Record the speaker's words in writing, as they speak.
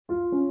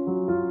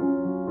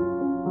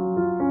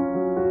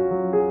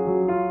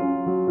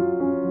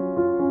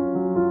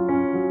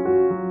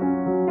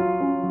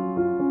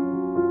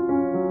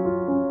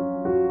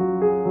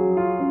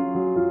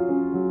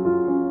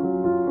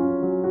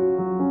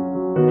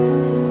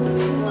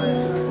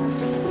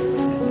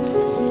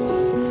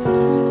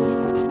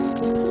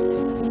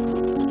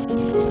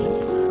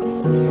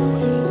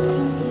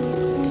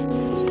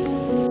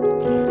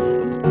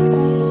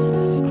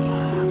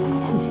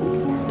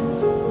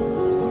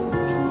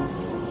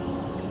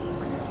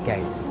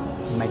Guys,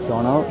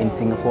 McDonald's in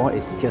Singapore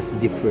is just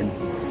different.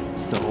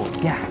 So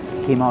yeah,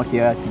 came out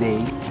here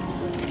today.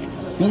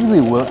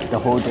 Basically worked the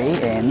whole day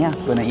and yeah,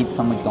 gonna eat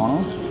some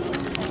McDonald's.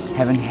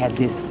 Haven't had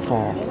this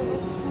for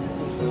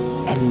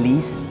at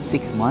least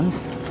 6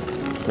 months.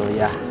 So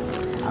yeah,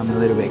 I'm a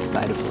little bit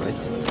excited for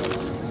it.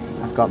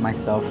 I've got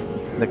myself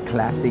the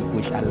classic,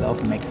 which I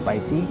love,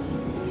 McSpicy.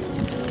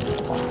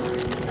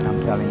 And I'm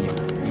telling you,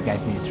 you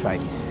guys need to try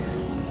this.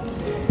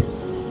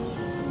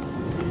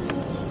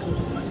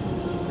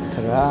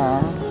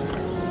 Ta-da!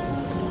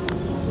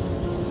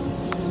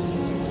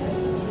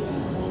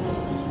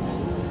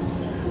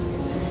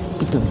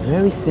 It's a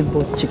very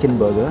simple chicken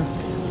burger,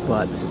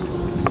 but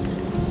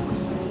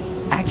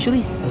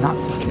actually it's not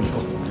so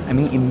simple. I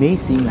mean, it may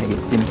seem like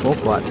it's simple,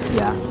 but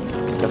yeah,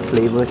 the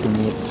flavors in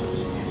it,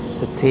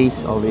 the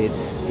taste of it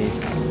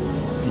it's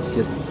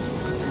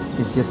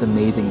just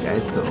amazing,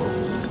 guys. So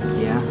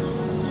yeah,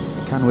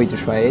 can't wait to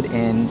try it.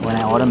 And when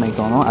I order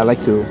McDonald's, I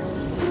like to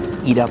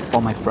eat up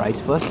all my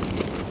fries first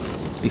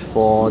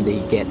before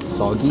they get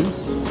soggy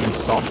and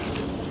soft.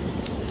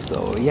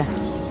 So yeah,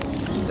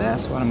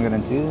 that's what I'm gonna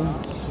do.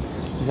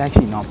 It's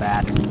actually not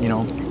bad, you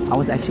know. I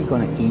was actually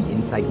gonna eat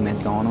inside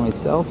McDonald's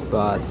itself,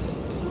 but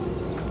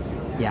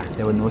yeah,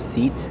 there were no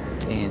seat,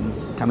 and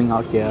coming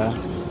out here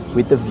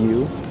with the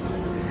view,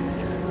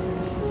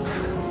 I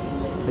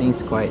think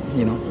it's quite,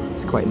 you know,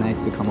 it's quite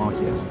nice to come out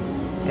here.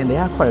 And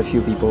there are quite a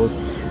few people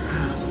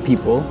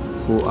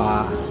who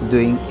are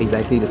doing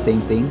exactly the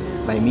same thing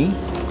like me,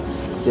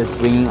 just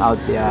bringing out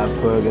their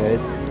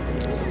burgers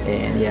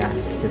and yeah,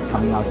 just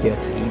coming out here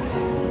to eat.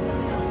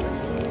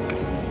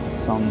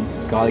 Some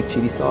garlic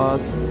chili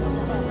sauce.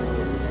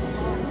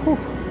 Whew.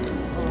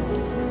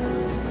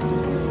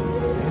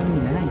 Very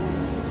nice.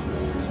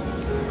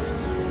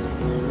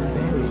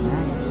 Very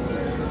nice.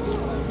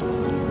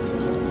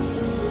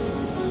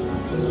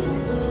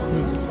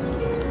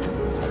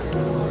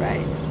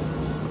 Right.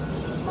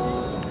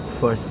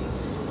 First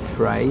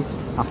fries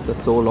after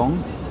so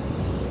long.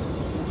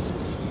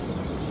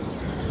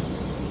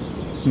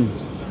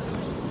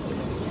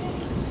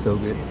 So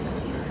good.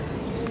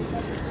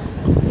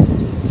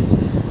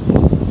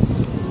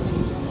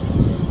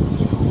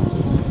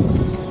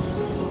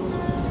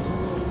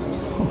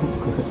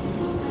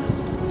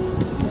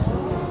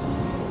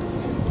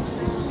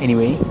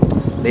 Anyway,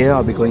 later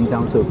I'll be going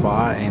down to a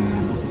bar, and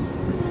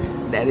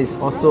that is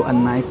also a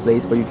nice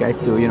place for you guys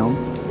to, you know,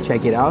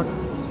 check it out.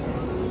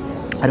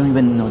 I don't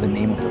even know the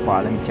name of the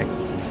bar. Let me check.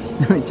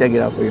 Let me check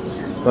it out for you.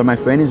 But my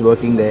friend is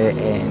working there,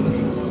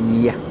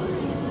 and yeah,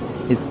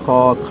 it's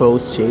called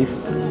Close Shave,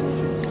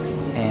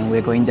 and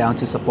we're going down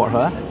to support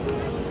her.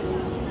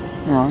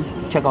 You know,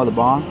 check out the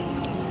bar.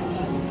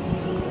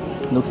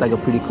 Looks like a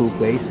pretty cool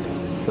place.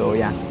 So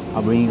yeah,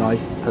 I'll bring you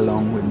guys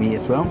along with me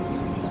as well.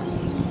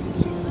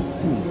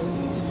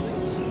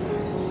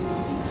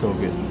 So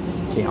good.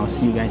 Okay, I'll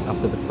see you guys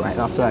after the fry,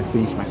 after I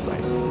finish my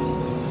fries.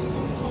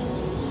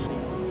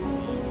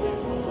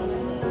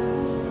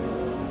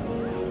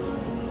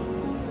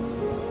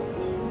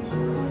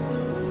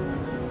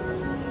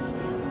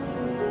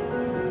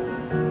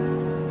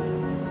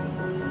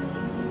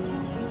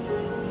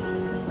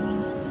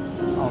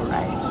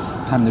 Alright,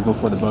 it's time to go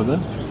for the burger.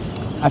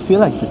 I feel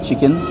like the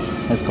chicken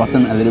has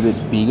gotten a little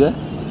bit bigger.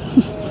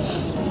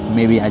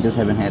 Maybe I just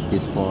haven't had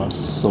this for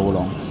so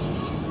long.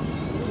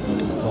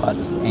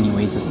 But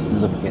anyway, just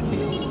look at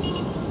this.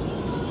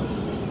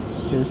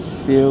 Just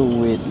filled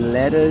with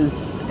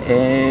lettuce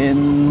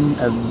and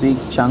a big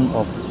chunk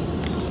of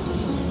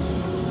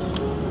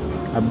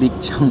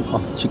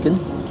chicken.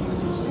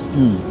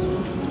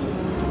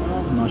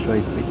 I'm not sure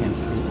if we can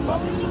fit, but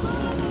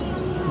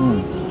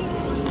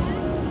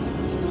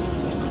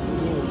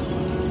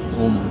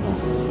oh my god.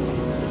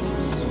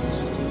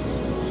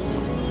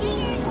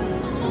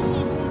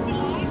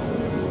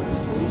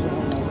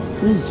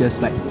 This is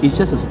just like, it's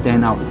just a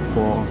standout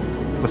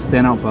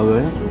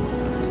burger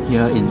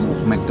here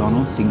in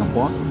McDonald's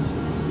Singapore.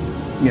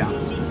 Yeah,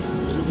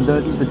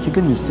 the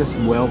chicken is just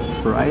well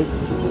fried.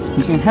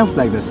 You can have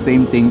like the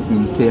same thing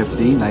in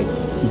KFC, like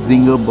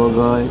Zinger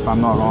burger if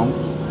I'm not wrong,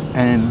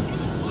 and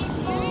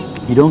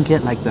you don't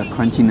get like the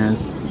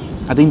crunchiness.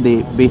 I think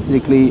they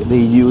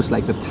use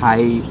like the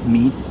Thai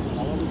meat,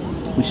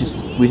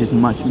 which is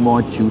much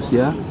more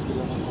juicier,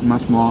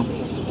 much more,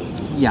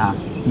 yeah,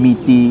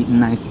 meaty,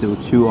 nice to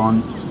chew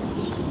on,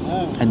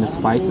 and the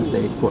spices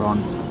they put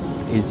on,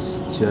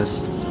 it's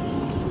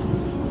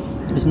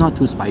not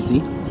too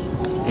spicy,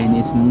 and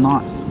it's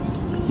not,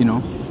 you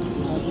know,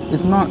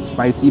 it's not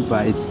spicy,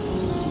 but it's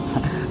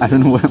I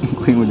don't know where I'm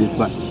going with this,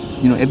 but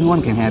you know,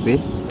 everyone can have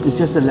it. It's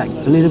just like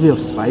a little bit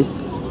of spice,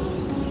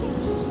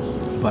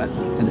 but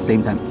at the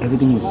same time,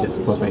 everything is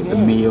just perfect. The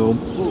mayo,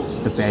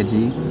 the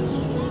veggie,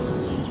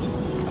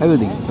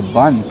 everything. The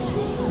bun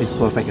is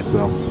perfect as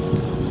well.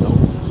 So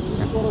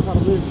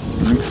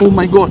Oh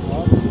my god!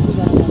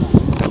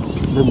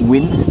 The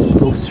wind is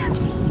so strong.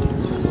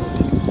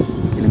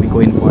 Okay, let me go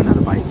in for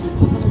another bite.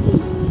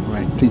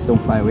 Alright, please don't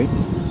fly away.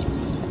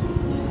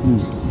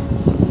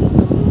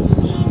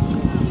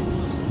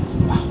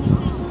 Wow.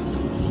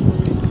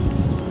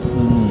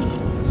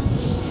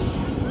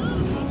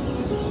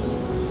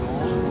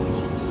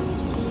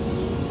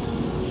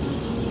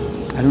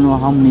 I don't know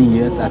how many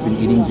years I've been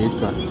eating this,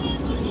 but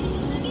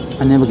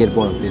I never get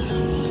bored of this.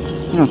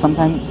 You know,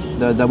 sometimes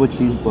the double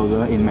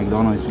cheeseburger in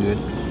McDonald's is good,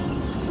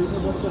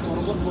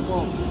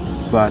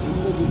 but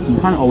you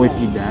can't always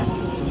eat that.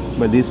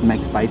 But this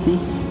McSpicy,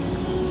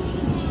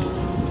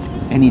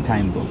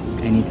 anytime bro,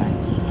 anytime.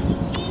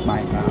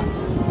 My god.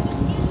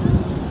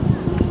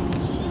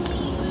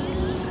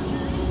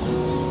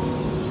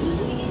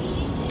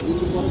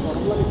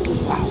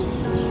 Wow.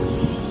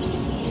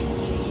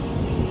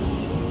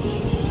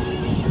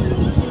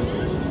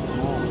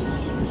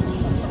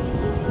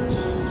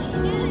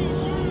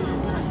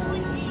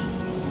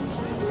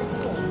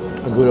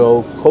 A good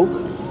old Coke.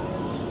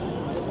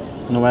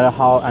 No matter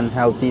how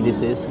unhealthy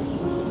this is,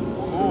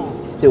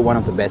 it's still one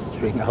of the best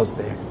drinks out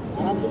there.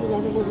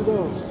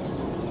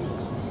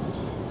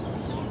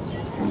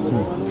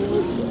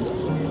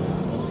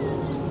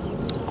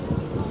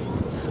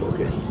 So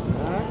good.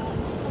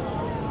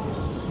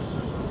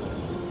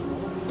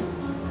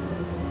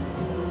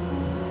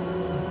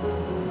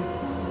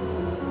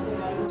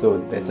 So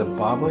there's a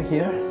barber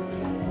here,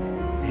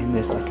 and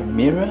there's like a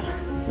mirror,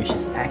 which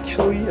is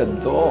actually a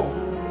door.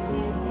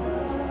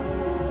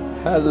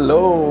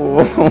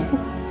 Hello.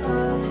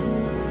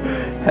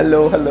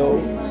 Hello,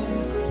 hello.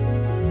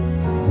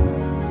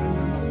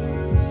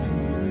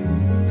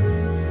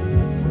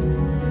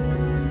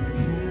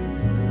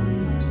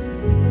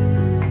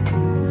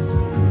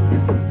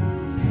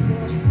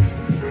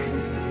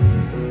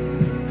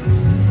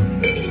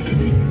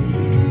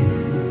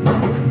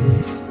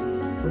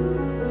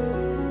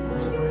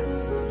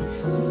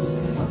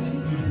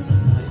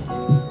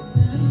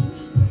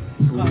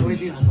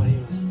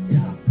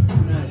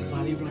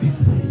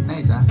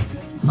 Nice, huh?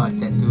 Oh,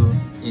 tattoo.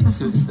 It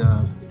suits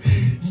the.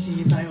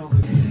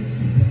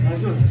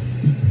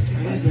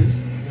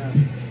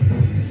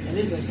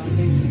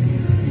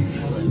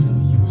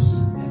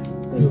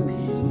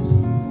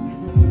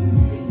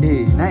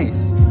 Hey,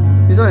 nice.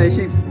 This one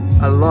actually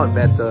a lot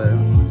better.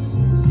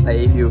 Like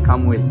if you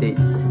come with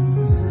dates.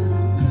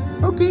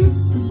 Okay.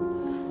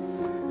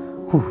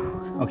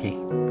 Whew. Okay,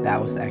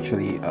 that was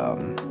actually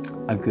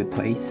a good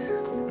place.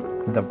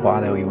 The bar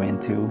that we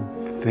went to,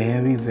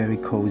 very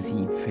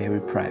cozy,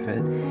 very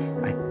private.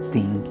 I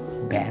think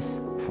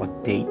best for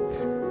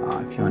dates.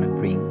 If you want to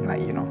bring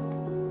like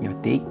your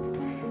date,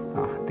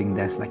 I think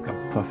that's like a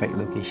perfect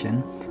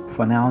location.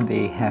 For now,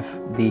 they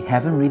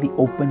haven't really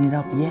opened it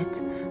up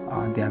yet.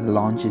 Their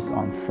launch is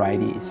on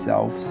Friday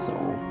itself, so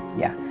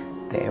yeah,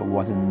 there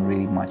wasn't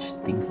really much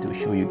things to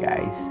show you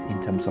guys in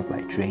terms of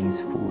like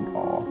drinks, food,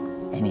 or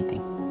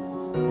anything.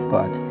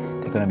 But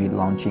they're gonna be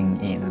launching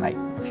in like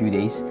a few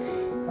days,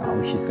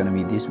 which is gonna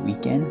be this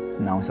weekend.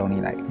 Now it's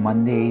only like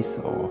Monday,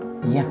 so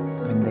yeah,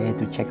 went there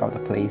to check out the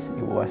place.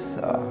 It was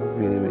a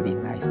really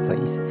nice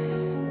place,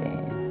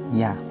 and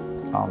yeah.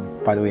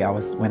 By the way,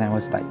 when I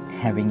was like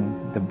having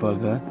the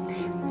burger,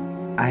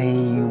 I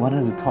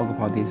wanted to talk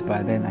about this,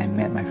 but then I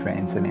met my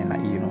friends, and then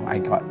I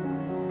got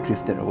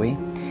drifted away.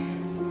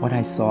 What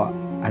I saw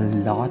a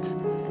lot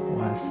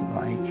was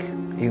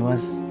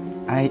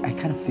I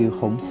kind of feel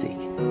homesick.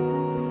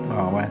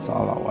 What I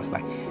saw a lot was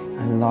like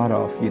a lot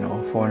of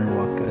foreign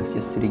workers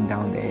just sitting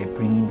down there,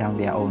 bringing down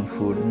their own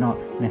food, not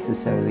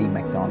necessarily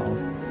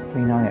McDonald's,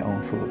 bringing down their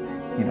own food,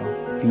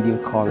 video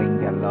calling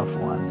their loved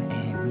one,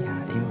 and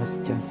yeah, it was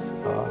just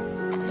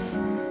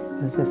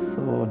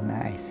so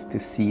nice to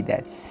see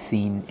that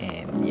scene.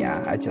 And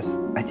yeah, I just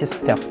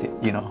felt it,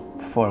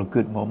 for a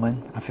good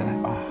moment. I feel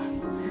like,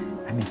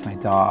 oh, I miss my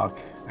dog,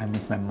 I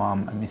miss my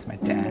mom, I miss my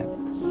dad.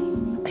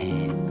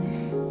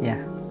 And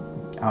yeah,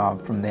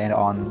 from there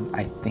on,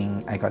 I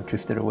think I got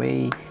drifted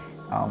away.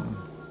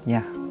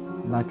 Yeah,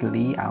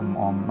 luckily I'm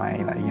on my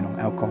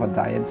alcohol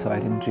diet, so I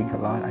didn't drink a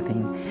lot. I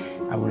think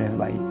I would have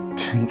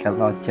drink a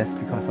lot just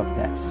because of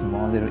that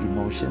small little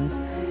emotions.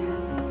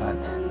 But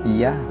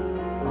yeah,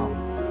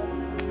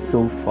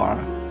 so far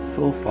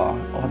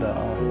all the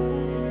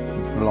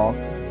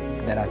vlogs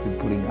that I've been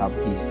putting up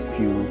these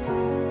few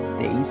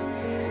days,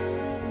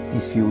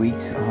 these few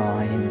weeks,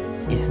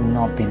 it's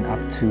not been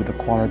up to the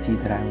quality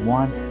that I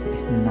want.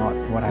 It's not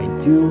what I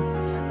do.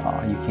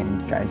 You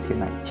guys can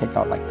check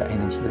out the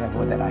energy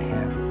level that I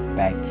have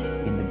back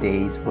in the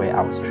days where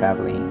I was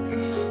traveling.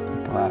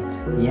 But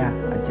yeah,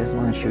 I just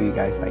want to show you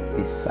guys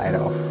this side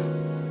of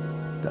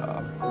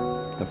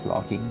the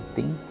vlogging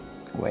thing,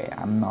 where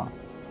I'm not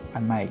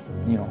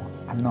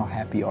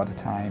happy all the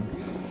time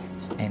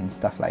and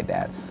stuff like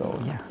that. So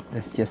yeah,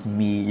 that's just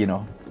me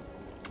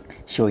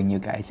showing you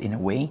guys in a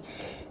way.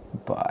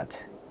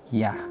 But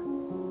yeah,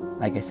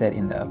 like I said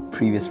in the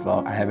previous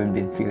vlog, I haven't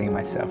been feeling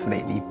myself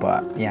lately,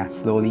 but yeah,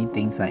 slowly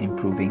things are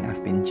improving.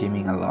 I've been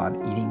gymming a lot,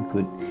 eating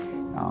good,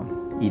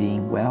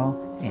 eating well,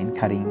 and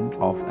cutting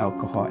off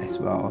alcohol as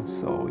well.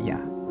 So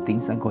yeah,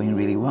 things are going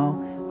really well.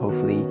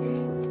 Hopefully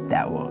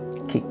that will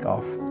kick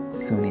off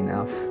soon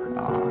enough.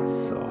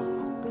 So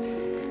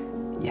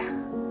yeah,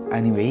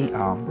 anyway,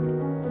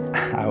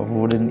 I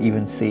wouldn't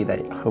even say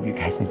that I hope you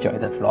guys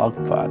enjoyed the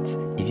vlog, but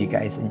if you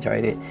guys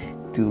enjoyed it,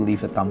 do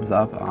leave a thumbs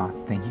up.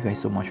 Thank you guys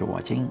so much for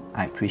watching.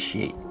 I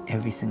appreciate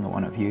every single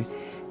one of you,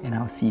 and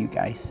I'll see you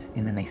guys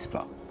in the next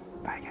vlog.